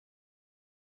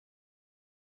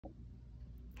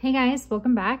Hey guys,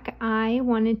 welcome back. I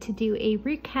wanted to do a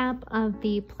recap of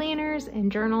the planners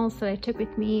and journals that I took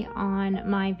with me on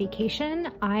my vacation.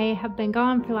 I have been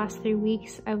gone for the last 3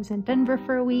 weeks. I was in Denver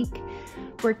for a week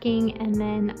working, and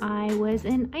then I was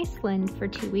in Iceland for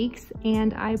 2 weeks,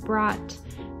 and I brought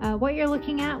what you're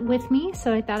looking at with me.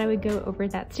 So I thought I would go over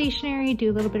that stationery,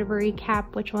 do a little bit of a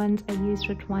recap, which ones I used,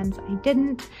 which ones I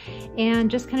didn't, and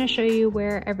just kind of show you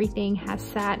where everything has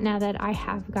sat now that I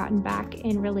have gotten back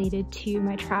and related to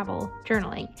my travel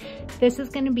journaling. This is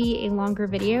going to be a longer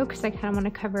video because I kind of want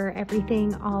to cover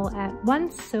everything all at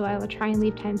once. So I will try and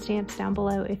leave timestamps down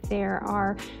below if there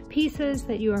are pieces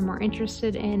that you are more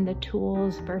interested in, the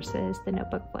tools versus the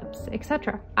notebook flips,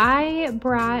 etc. I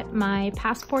brought my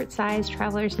passport size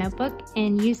traveler's notebook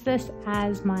and used this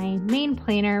as my main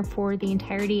planner for the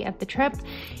entirety of the trip,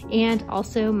 and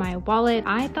also my wallet.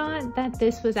 I thought that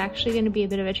this was actually going to be a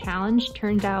bit of a challenge.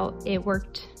 Turned out it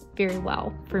worked very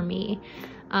well for me.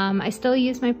 I still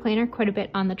use my planner quite a bit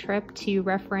on the trip to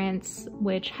reference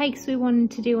which hikes we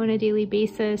wanted to do on a daily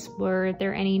basis. Were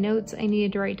there any notes I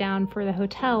needed to write down for the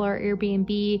hotel or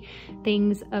Airbnb,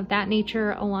 things of that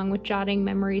nature, along with jotting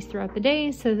memories throughout the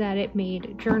day so that it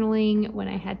made journaling when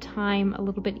I had time a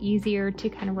little bit easier to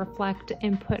kind of reflect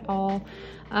and put all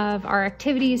of our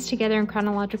activities together in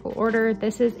chronological order.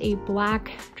 This is a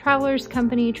black Travelers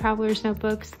Company Travelers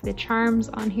Notebooks. The charms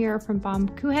on here are from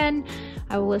Baumkuchen.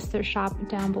 I will list their shop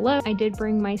down below. I did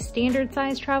bring my standard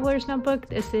size Travelers Notebook.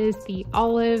 This is the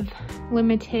olive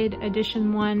limited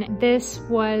edition one. This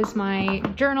was my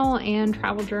journal and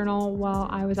travel journal while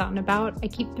I was out and about. I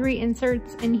keep 3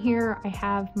 inserts in here. I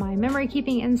have my memory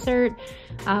keeping insert,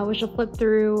 which will flip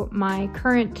through my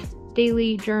current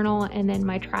daily journal, and then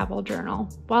my travel journal.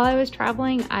 While I was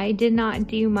traveling, I did not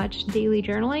do much daily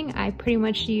journaling. I pretty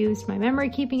much used my memory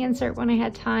keeping insert when I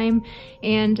had time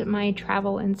and my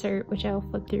travel insert, which I will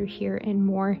flip through here in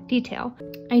more detail.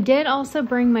 I did also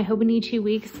bring my Hobonichi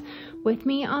Weeks with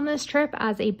me on this trip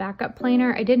as a backup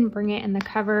planner. I didn't bring it in the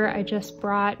cover. I just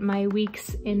brought my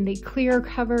weeks in the clear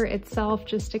cover itself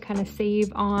just to kind of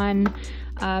save on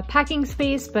packing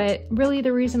space. But really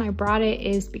the reason I brought it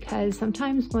is because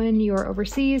sometimes when you're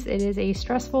overseas, it is a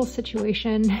stressful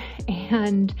situation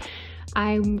and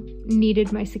I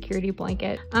needed my security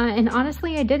blanket. And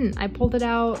honestly, I didn't. I pulled it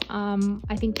out,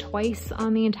 I think twice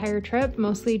on the entire trip,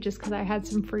 mostly just because I had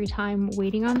some free time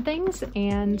waiting on things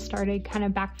and started kind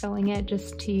of backfilling it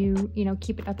just to, you know,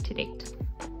 keep it up to date.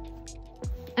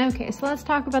 Okay, so let's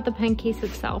talk about the pen case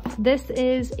itself. This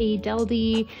is a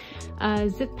Delde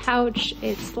zip pouch.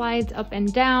 It slides up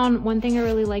and down. One thing I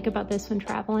really like about this when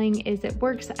traveling is it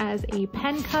works as a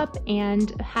pen cup, and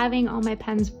having all my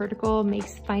pens vertical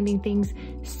makes finding things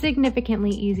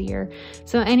significantly easier.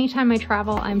 So anytime I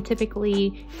travel, I'm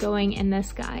typically going in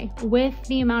this guy. With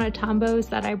the amount of Tombows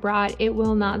that I brought, it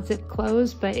will not zip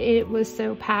close, but it was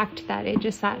so packed that it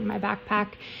just sat in my backpack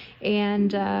and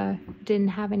didn't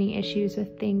have any issues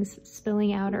with things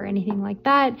spilling out or anything like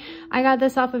that. I got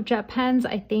this off of Jetpens,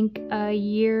 I think a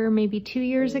year, maybe 2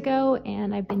 years ago,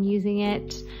 and I've been using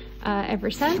it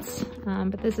ever since.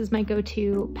 But this is my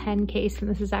go-to pen case, and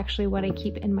this is actually what I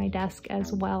keep in my desk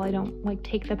as well. I don't like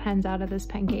take the pens out of this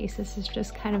pen case. This is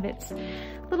just kind of its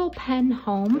little pen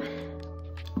home.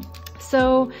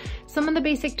 So some of the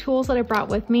basic tools that I brought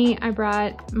with me, I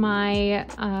brought my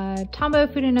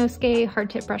Tombow Fudenosuke hard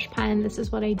tip brush pen. This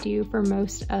is what I do for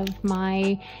most of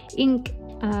my ink,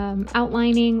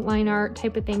 outlining, line art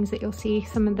type of things that you'll see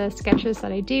some of the sketches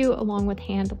that I do, along with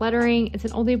hand lettering. It's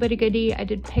an oldie but a goodie. I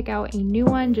did pick out a new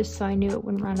one just so I knew it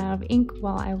wouldn't run out of ink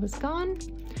while I was gone.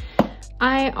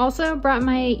 I also brought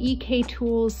my EK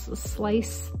Tools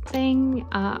slice thing.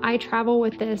 I travel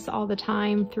with this all the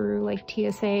time through like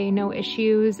TSA, no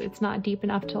issues. It's not deep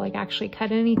enough to like actually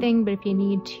cut anything, but if you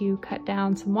need to cut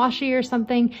down some washi or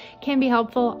something, can be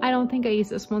helpful. I don't think I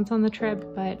used this once on the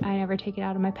trip, but I never take it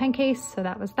out of my pen case, so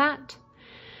that was that.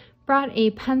 Brought a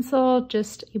pencil,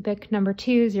 just a Bic number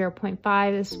 2,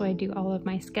 0.5. This is what I do all of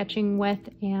my sketching with,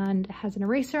 and it has an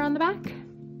eraser on the back.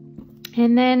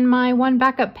 And then my one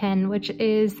backup pen, which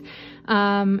is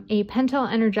a Pentel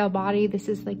Energel body. This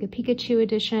is like the Pikachu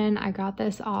edition. I got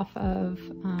this off of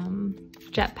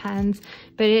Jetpens,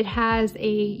 but it has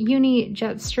a Uni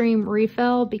Jetstream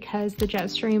refill because the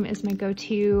Jetstream is my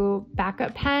go-to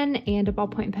backup pen, and a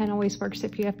ballpoint pen always works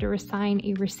if you have to assign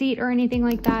a receipt or anything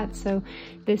like that. So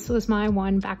this was my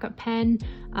one backup pen.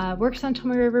 Works on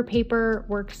Tomoe River paper,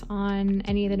 works on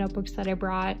any of the notebooks that I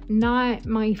brought. Not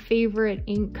my favorite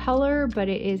ink color, but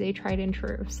it is a tried and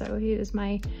true. So it is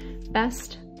my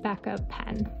best backup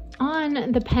pen.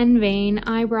 On the pen vein,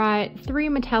 I brought 3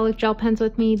 metallic gel pens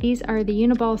with me. These are the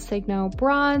Uni-ball Signo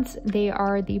Broads. They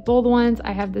are the bold ones.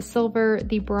 I have the silver,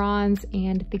 the bronze,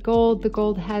 and the gold. The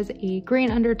gold has a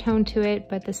green undertone to it,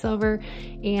 but the silver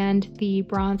and the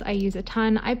bronze I use a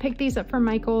ton. I picked these up from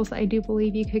Michael's. I do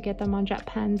believe you could get them on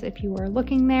Jetpens if you are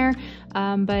looking there,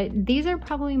 but these are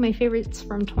probably my favorites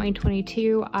from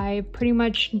 2022. I pretty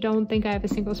much don't think I have a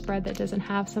single spread that doesn't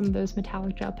have some of those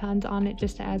metallic gel pens on it,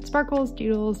 just to add sparkles,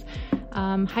 doodles,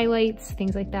 highlights,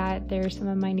 things like that. They're some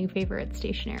of my new favorite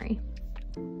stationery.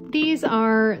 These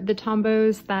are the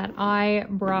Tombows that I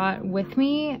brought with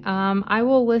me. I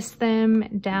will list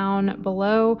them down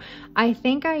below. I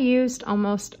think I used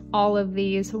almost all of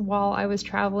these while I was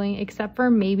traveling, except for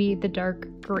maybe the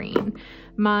dark green.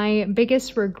 My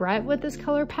biggest regret with this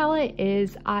color palette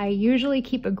is I usually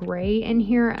keep a gray in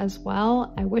here as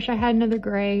well. I wish I had another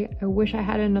gray. I wish I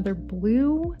had another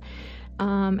blue.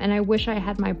 And I wish I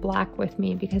had my black with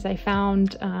me because I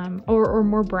found, or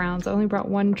more browns. I only brought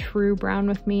one true brown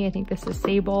with me. I think this is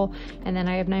Sable. And then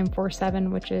I have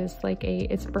 947, which is like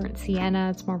it's burnt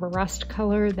sienna. It's more of a rust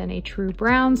color than a true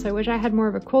brown. So I wish I had more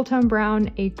of a cool tone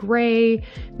brown, a gray,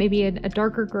 maybe a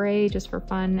darker gray just for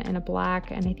fun, and a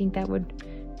black. And I think that would,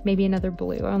 maybe another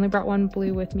blue. I only brought one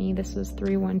blue with me. This was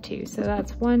 312. So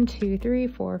that's 1, 2, 3,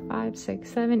 4, 5, 6,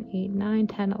 7, 8, 9,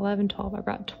 10, 11, 12. I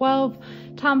brought 12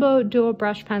 Tombow dual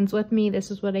brush pens with me.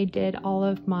 This is what I did all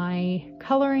of my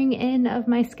coloring in of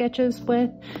my sketches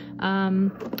with.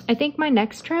 I think my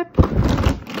next trip,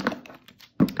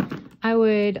 I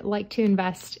would like to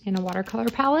invest in a watercolor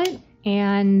palette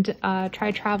and try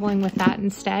traveling with that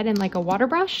instead, and like a water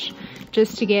brush,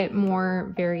 just to get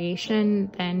more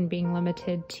variation than being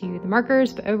limited to the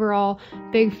markers. But overall,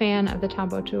 big fan of the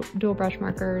Tombow dual brush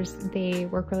markers. They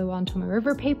work really well on Tomoe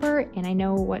River paper, and I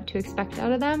know what to expect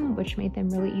out of them, which made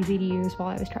them really easy to use while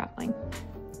I was traveling.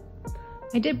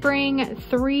 I did bring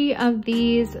 3 of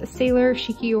these Sailor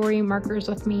Shikiori markers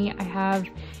with me. I have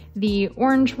the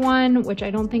orange one, which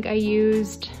I don't think I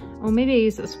used. Oh, maybe I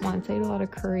used this once. I did a lot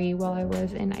of curry while I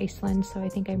was in Iceland, so I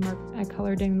think I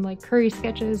colored in like curry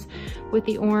sketches with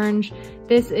the orange.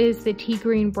 This is the tea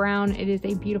green brown. It is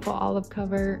a beautiful olive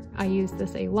cover. I use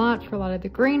this a lot for a lot of the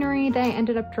greenery that I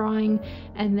ended up drawing.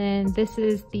 And then this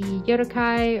is the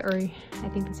Yodaki, or I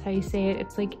think that's how you say it.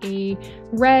 It's like a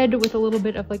red with a little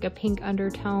bit of like a pink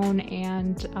undertone,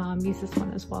 and use this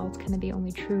one as well. It's kind of the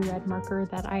only true red marker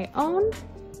that I own.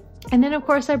 And then of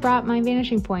course I brought my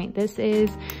Vanishing point. This is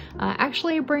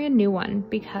actually a brand new one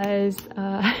because if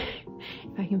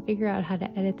I can figure out how to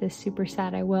edit this super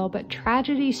sad, I will, but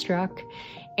tragedy struck.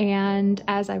 And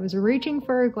as I was reaching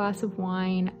for a glass of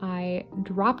wine, I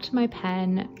dropped my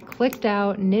pen, clicked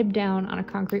out, nibbed down on a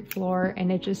concrete floor,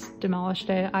 and it just demolished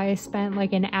it. I spent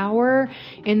like an hour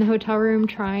in the hotel room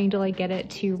trying to like get it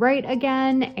to write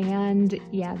again. And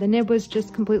yeah, the nib was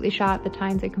just completely shot. The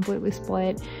tines had completely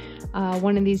split.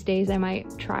 One of these days I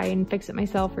might try and fix it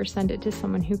myself or send it to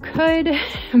someone who could,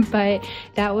 but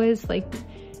that was like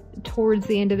towards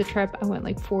the end of the trip. I went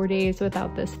like 4 days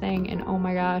without this thing, and oh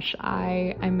my gosh,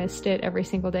 I missed it every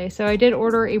single day. So I did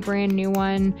order a brand new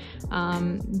one.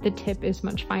 The tip is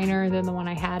much finer than the one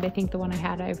I had. I think the one I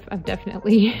had, I've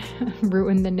definitely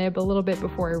ruined the nib a little bit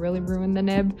before I really ruined the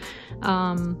nib.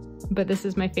 But this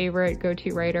is my favorite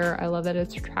go-to writer. I love that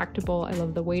it's retractable. I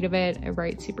love the weight of it. I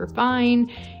write super fine,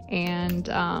 and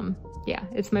yeah,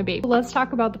 it's my baby. Let's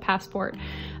talk about the passport.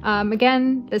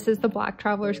 Again, this is the Black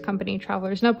Travelers Company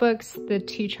Traveler's Notebooks. The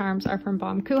 2 charms are from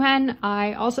Baumkuchen.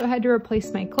 I also had to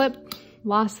replace my clip.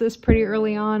 Lost this pretty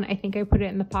early on. I think I put it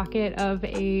in the pocket of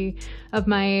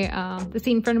my the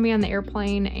seat in front of me on the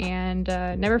airplane, and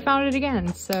never found it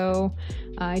again. So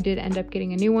I did end up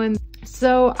getting a new one.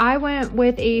 So I went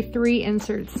with a 3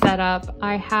 insert setup.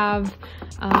 I have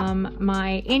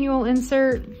my annual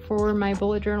insert for my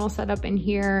bullet journal setup in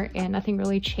here, and nothing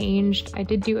really changed. I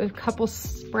did do a couple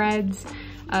spreads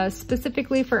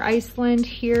specifically for Iceland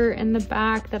here in the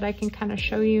back that I can kind of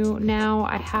show you now.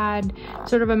 I had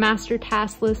sort of a master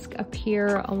task list up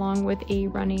here along with a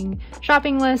running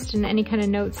shopping list and any kind of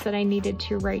notes that I needed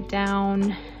to write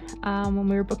down when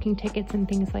we were booking tickets and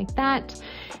things like that.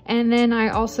 And then I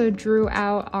also drew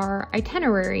out our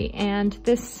itinerary, and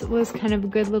this was kind of a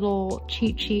good little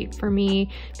cheat sheet for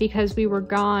me because we were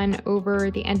gone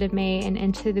over the end of May and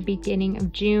into the beginning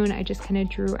of June. I just kind of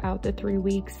drew out the 3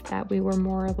 weeks that we were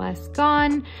more or less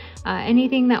gone.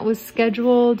 Anything that was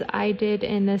scheduled I did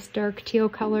in this dark teal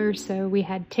color, so we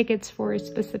had tickets for a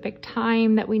specific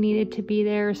time that we needed to be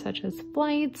there, such as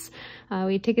flights.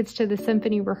 We had tickets to the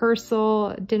symphony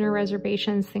rehearsal, dinner dinner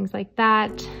reservations, things like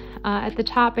that. At the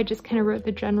top, I just kind of wrote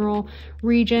the general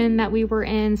region that we were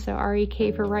in. So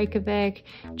REK for Reykjavik,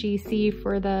 GC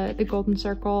for the Golden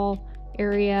Circle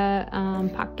area,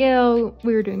 Pakil,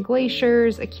 we were doing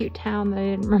glaciers, a cute town that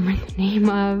I didn't remember the name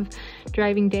of,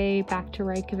 driving day back to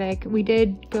Reykjavik. We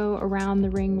did go around the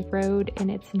ring road in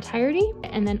its entirety,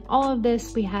 and then all of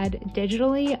this we had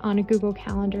digitally on a Google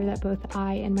Calendar that both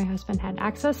I and my husband had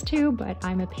access to, but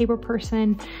I'm a paper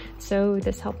person, so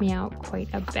this helped me out quite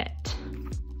a bit.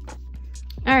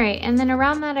 All right, and then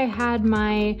around that I had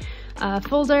my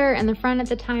folder. In the front at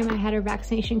the time I had our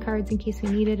vaccination cards in case we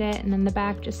needed it, and then the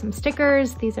back just some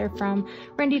stickers. These are from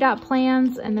Rendy Dot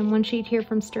Plans, and then one sheet here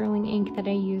from Sterling Ink that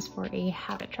I use for a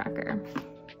habit tracker.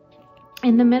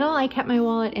 In the middle I kept my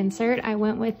wallet insert. I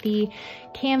went with the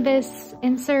canvas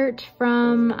insert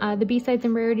from the B-Sides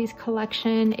and Rarities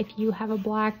collection. If you have a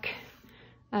black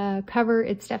cover,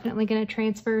 it's definitely going to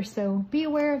transfer, so be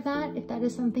aware of that if that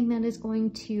is something that is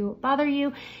going to bother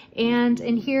you. And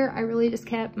in here I really just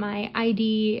kept my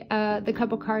ID, the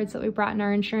couple cards that we brought in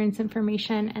our insurance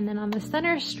information, and then on the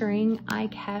center string I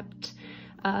kept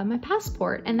my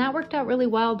passport, and that worked out really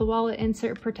well. The wallet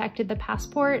insert protected the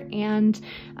passport, and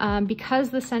because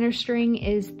the center string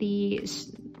is the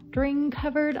string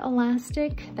covered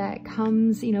elastic that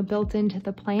comes, you know, built into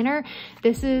the planner,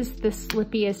 this is the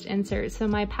slippiest insert, so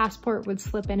my passport would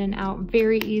slip in and out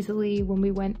very easily when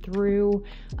we went through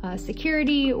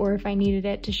security, or if I needed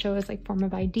it to show as like form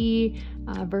of ID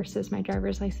versus my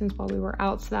driver's license while we were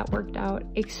out. So that worked out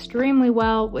extremely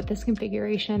well with this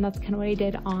configuration. That's kind of what I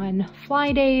did on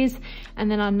fly days, and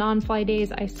then on non-fly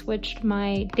days I switched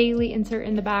my daily insert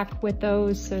in the back with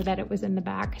those so that it was in the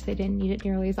back because I didn't need it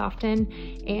nearly as often.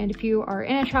 And if you are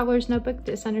in a traveler's notebook,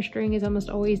 the center string is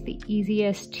almost always the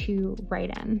easiest to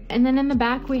write in. And then in the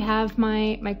back we have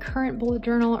my current bullet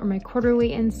journal, or my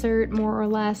quarterly insert more or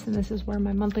less, and this is where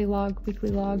my monthly log, weekly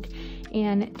log,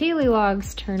 and daily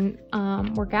logs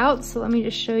work out. So let me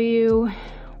just show you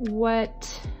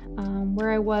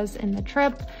where I was in the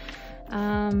trip.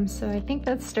 So I think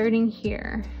that's starting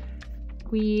here.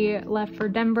 We left for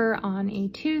Denver on a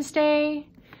Tuesday.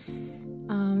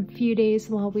 Few days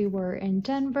while we were in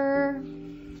Denver.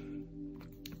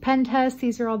 Pen test,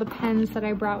 these are all the pens that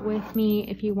I brought with me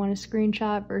if you want a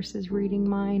screenshot versus reading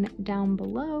mine down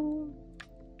below.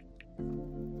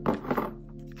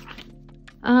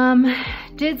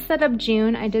 Did set up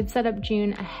June. I did set up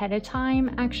June ahead of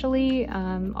time actually.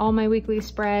 All my weekly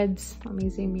spreads, let me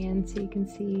zoom in so you can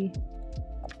see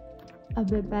a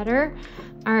bit better.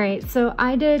 All right, so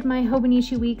I did my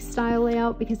Hobonichi week style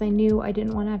layout because I knew I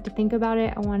didn't want to have to think about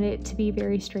it. I wanted it to be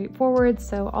very straightforward.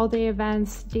 So all day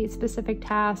events, date specific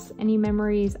tasks, any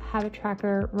memories, habit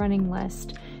tracker, running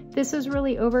list. This was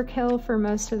really overkill for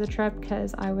most of the trip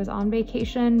because I was on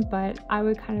vacation, but I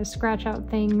would kind of scratch out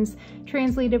things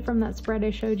translated from that spread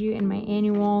I showed you in my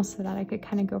annual so that I could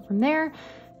kind of go from there.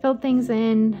 Filled things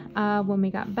in when we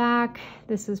got back.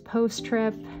 This is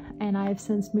post-trip, and I've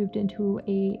since moved into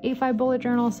a A5 bullet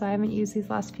journal, so I haven't used these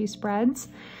last few spreads.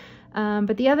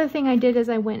 But the other thing I did is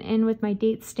I went in with my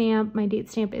date stamp. My date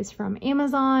stamp is from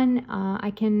Amazon.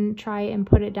 I can try and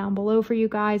put it down below for you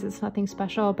guys. It's nothing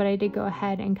special, but I did go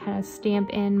ahead and kind of stamp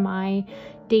in my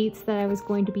dates that I was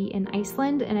going to be in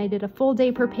Iceland, and I did a full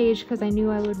day per page because I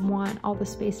knew I would want all the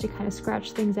space to kind of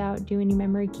scratch things out, do any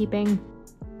memory keeping.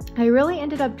 I really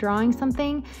ended up drawing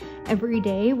something every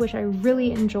day, which I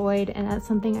really enjoyed, and that's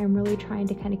something I'm really trying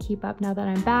to kind of keep up now that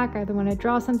I'm back. I either want to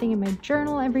draw something in my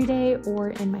journal every day or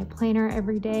in my planner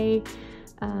every day.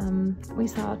 We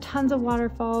saw tons of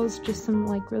waterfalls, just some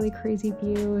like really crazy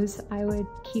views. I would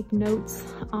keep notes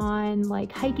on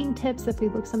like hiking tips if we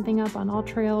looked something up on All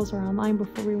Trails or online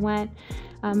before we went.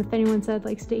 If anyone said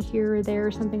like stay here or there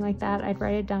or something like that, I'd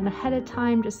write it down ahead of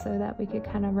time just so that we could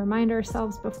kind of remind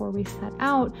ourselves before we set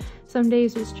out. Some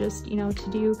days was just, you know, to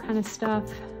do kind of stuff.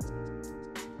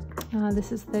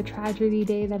 This is the tragedy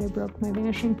day that I broke my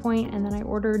vanishing point, and then I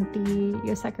ordered the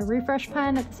Yoseka refresh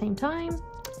pen at the same time.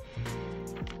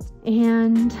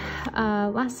 And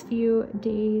last few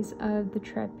days of the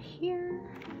trip here,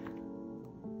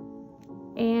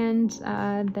 and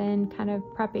then kind of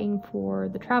prepping for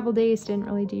the travel days. Didn't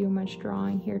really do much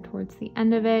drawing here towards the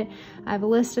end of it. I have a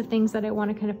list of things that I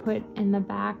want to kind of put in the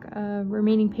back of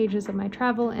remaining pages of my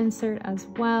travel insert as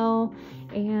well.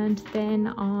 And then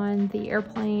on the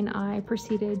airplane, I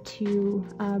proceeded to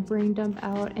brain dump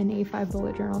out an A5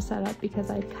 bullet journal setup because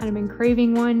I'd kind of been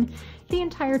craving one the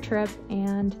entire trip,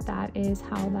 and that is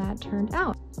how that turned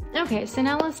out. Okay, so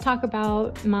now let's talk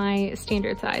about my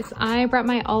standard size. I brought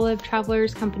my Olive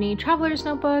Travelers Company Traveler's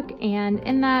Notebook, and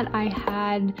in that I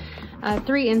had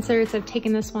 3 inserts. I've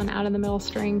taken this one out of the middle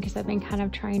string because I've been kind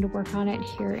of trying to work on it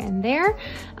here and there.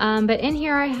 But in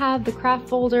here I have the craft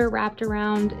folder wrapped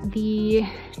around the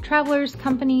Traveler's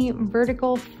Company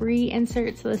vertical free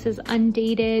insert. So this is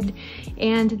undated,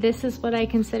 and this is what I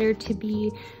consider to be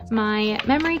my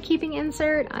memory keeping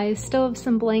insert. I still have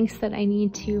some blanks that I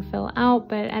need to fill out,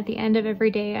 but at the end of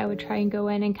every day I would try and go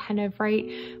in and kind of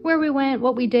write where we went,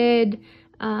 what we did,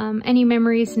 any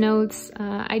memories, notes.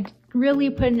 I really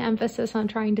put an emphasis on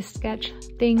trying to sketch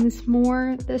things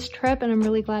more this trip, and I'm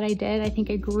really glad I did. I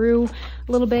think I grew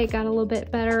a little bit, got a little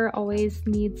bit better. Always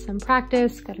need some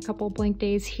practice. Got a couple blank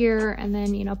days here, and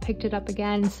then, you know, picked it up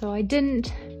again. So I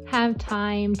didn't have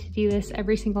time to do this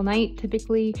every single night.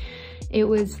 Typically it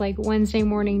was like Wednesday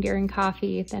morning during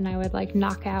coffee, then I would like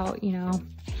knock out, you know,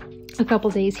 a couple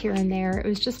days here and there. It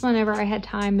was just whenever I had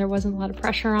time. There wasn't a lot of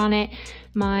pressure on it.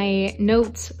 My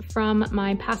notes from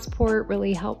my passport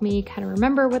really helped me kind of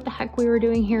remember what the heck we were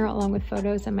doing here, along with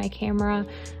photos and my camera.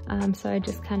 So I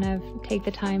just kind of take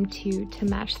the time to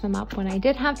match them up when I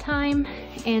did have time.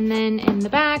 And then in the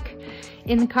back,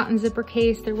 in the cotton zipper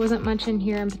case, there wasn't much in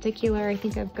here in particular. I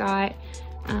think I've got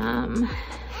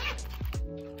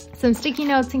some sticky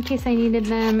notes in case I needed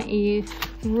them, a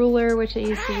ruler, which I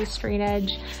used to use straight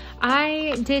edge.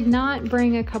 I did not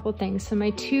bring a couple things. So my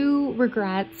 2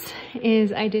 regrets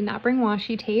is I did not bring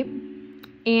washi tape,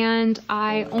 and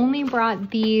I only brought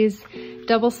these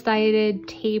double-sided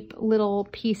tape little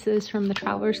pieces from the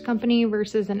Travelers Company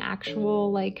versus an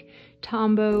actual like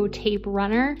Tombow tape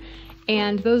runner.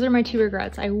 And those are my 2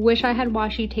 regrets. I wish I had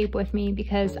washi tape with me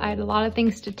because I had a lot of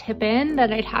things to tip in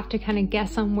that I'd have to kind of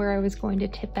guess on where I was going to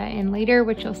tip that in later,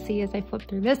 which you'll see as I flip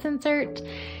through this insert.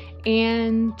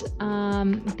 And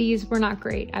these were not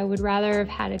great. I would rather have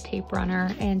had a tape runner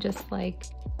and just like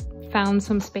found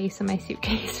some space in my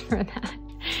suitcase for that.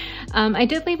 I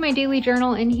did leave my daily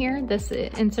journal in here. This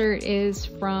insert is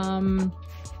from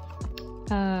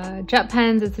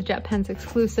Jetpens. It's a Jetpens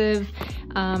exclusive.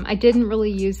 I didn't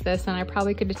really use this, and I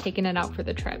probably could have taken it out for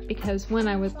the trip, because when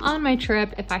I was on my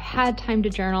trip, if I had time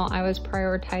to journal, I was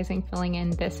prioritizing filling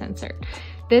in this insert.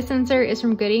 This insert is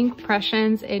from Good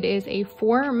Impressions. It is a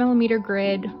 4mm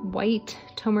grid white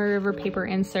Tomoe River paper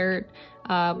insert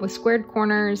with squared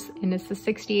corners, and it's the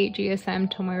 68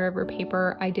 GSM Tomoe River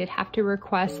paper. I did have to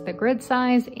request the grid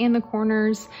size and the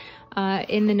corners.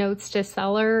 In the notes to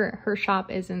seller, her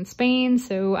shop is in Spain,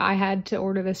 so I had to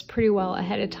order this pretty well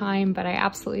ahead of time, but I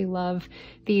absolutely love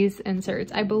these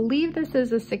inserts. I believe this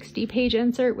is a 60-page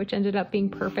insert, which ended up being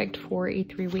perfect for a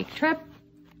 3-week trip.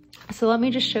 So let me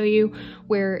just show you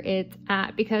where it's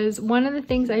at, because one of the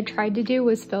things I tried to do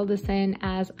was fill this in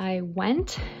as I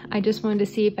went. I just wanted to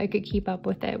see if I could keep up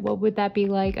with it. What would that be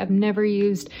like? I've never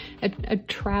used a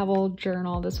travel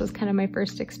journal. This was kind of my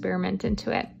first experiment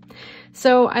into it.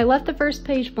 So I left the first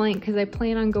page blank because I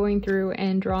plan on going through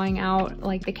and drawing out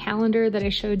like the calendar that I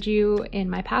showed you in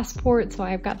my passport. So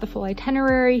I've got the full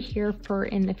itinerary here for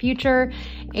in the future.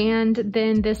 And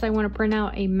then this, I want to print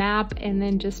out a map and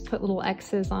then just put little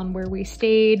X's on where we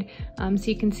stayed, so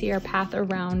you can see our path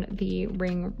around the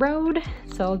ring road.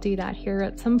 So I'll do that here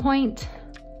at some point.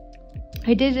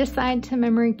 I did decide to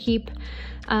memory keep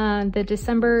the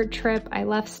December trip. I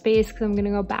left space because I'm going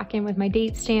to go back in with my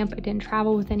date stamp. I didn't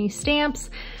travel with any stamps,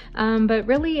 but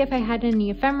really if I had any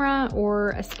ephemera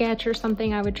or a sketch or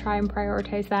something, I would try and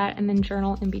prioritize that and then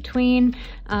journal in between.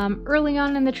 Early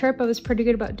on in the trip, I was pretty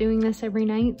good about doing this every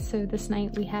night. So this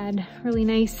night we had really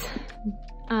nice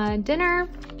dinner.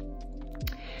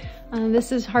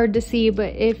 This is hard to see,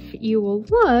 but if you will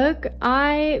look,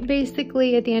 I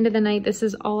basically, at the end of the night, this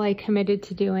is all I committed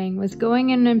to doing, was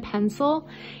going in pencil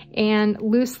and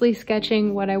loosely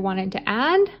sketching what I wanted to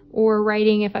add, or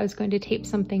writing if I was going to tape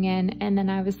something in. And then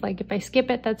I was like, if I skip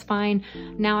it, that's fine.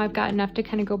 Now I've got enough to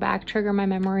kind of go back, trigger my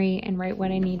memory, and write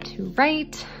what I need to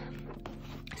write.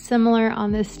 Similar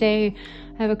on this day,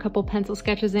 I have a couple pencil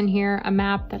sketches in here, a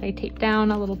map that I taped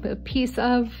down a little bit of piece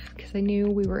of because I knew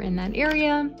we were in that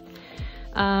area.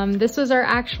 This was our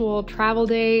actual travel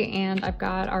day, and I've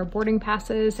got our boarding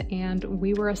passes, and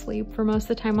we were asleep for most of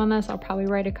the time on this. I'll probably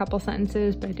write a couple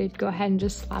sentences, but I did go ahead and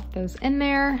just slap those in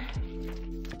there.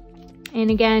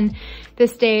 And again,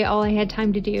 this day, all I had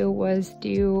time to do was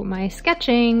do my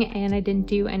sketching, and I didn't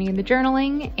do any of the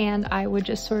journaling, and I would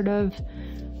just sort of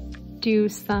do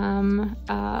some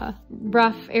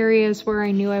rough areas where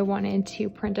I knew I wanted to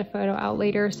print a photo out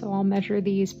later, so I'll measure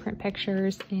these, print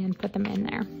pictures, and put them in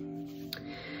there.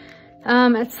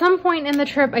 At some point in the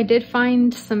trip, I did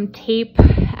find some tape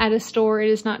at a store.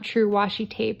 It is not true washi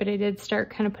tape, but I did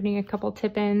start kind of putting a couple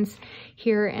tip-ins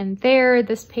here and there.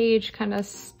 This page kind of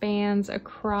spans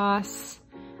across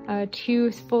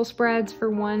 2 full spreads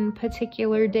for one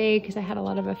particular day because I had a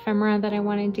lot of ephemera that I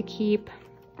wanted to keep.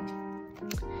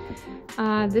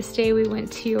 This day we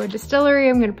went to a distillery.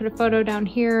 I'm going to put a photo down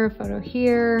here, a photo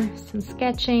here, some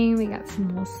sketching. We got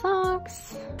some wool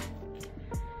socks.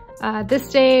 This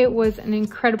day was an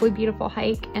incredibly beautiful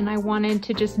hike and I wanted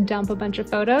to just dump a bunch of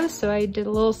photos. So I did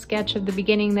a little sketch of the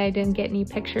beginning that I didn't get any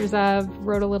pictures of,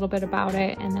 wrote a little bit about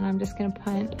it, and then I'm just gonna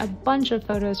put a bunch of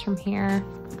photos from here.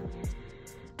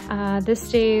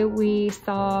 This day we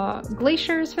saw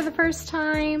glaciers for the first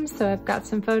time. So I've got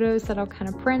some photos that I'll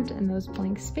kind of print in those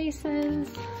blank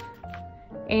spaces.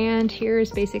 And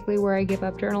here's basically where I give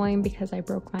up journaling because I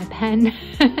broke my pen.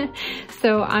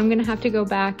 So I'm gonna have to go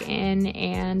back in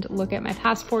and look at my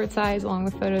passport size along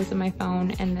with photos of my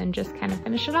phone and then just kind of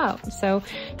finish it out. So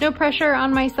no pressure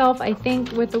on myself. I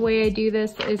think with the way I do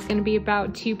this is gonna be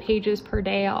about 2 pages per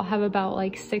day. I'll have about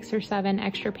like 6 or 7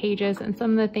 extra pages, and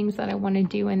some of the things that I wanna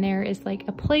do in there is like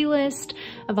a playlist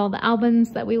of all the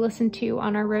albums that we listened to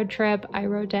on our road trip. I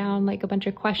wrote down like a bunch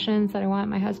of questions that I want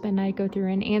my husband and I to go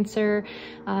through and answer.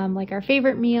 Like our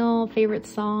favorite meal, favorite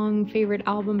song, favorite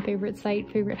album, favorite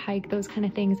site, favorite hike, those kind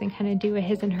of things, and kind of do a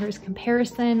his and hers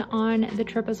comparison on the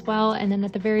trip as well. And then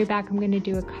at the very back, I'm going to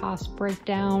do a cost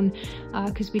breakdown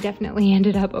because we definitely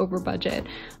ended up over budget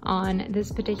on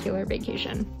this particular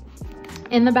vacation.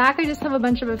 In the back, I just have a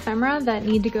bunch of ephemera that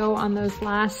need to go on those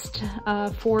last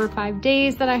 4 or 5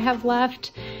 days that I have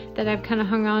left that I've kind of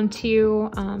hung on to,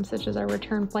 such as our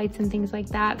return flights and things like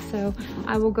that. So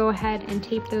I will go ahead and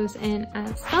tape those in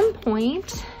at some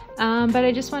point. But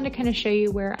I just wanted to kind of show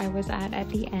you where I was at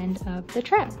the end of the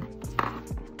trip.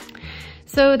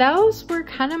 So those were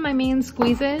kind of my main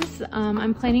squeezes.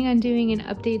 I'm planning on doing an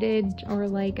updated or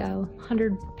like a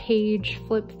 100-page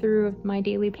flip through of my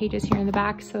daily pages here in the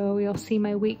back. So you'll see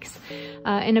my weeks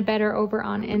in a better over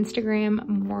on Instagram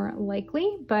more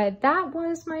likely. But that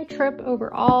was my trip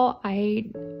overall. I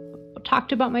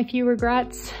talked about my few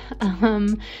regrets.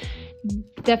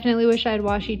 Definitely wish I had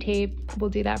washi tape.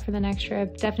 We'll do that for the next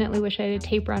trip. Definitely wish I had a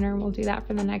tape runner. We'll do that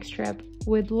for the next trip.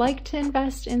 Would like to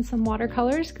invest in some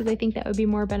watercolors because I think that would be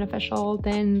more beneficial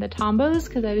than the Tombows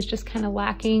because I was just kind of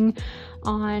lacking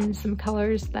on some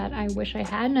colors that I wish I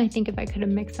had. And I think if I could have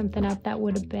mixed something up, that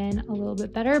would have been a little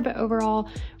bit better. But overall,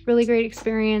 really great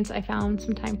experience. I found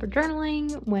some time for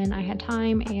journaling when I had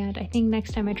time. And I think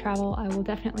next time I travel, I will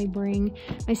definitely bring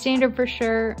my standard for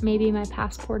sure. Maybe my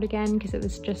passport again because it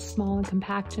was just small and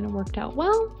compact and it worked out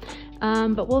well.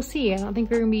 But we'll see. I don't think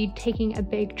we're gonna be taking a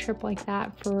big trip like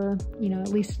that for, you know, at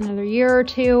least another year or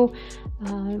two.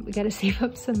 We gotta save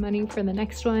up some money for the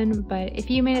next one. But if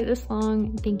you made it this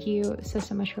long, thank you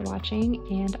so much for watching,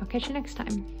 and I'll catch you next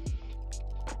time.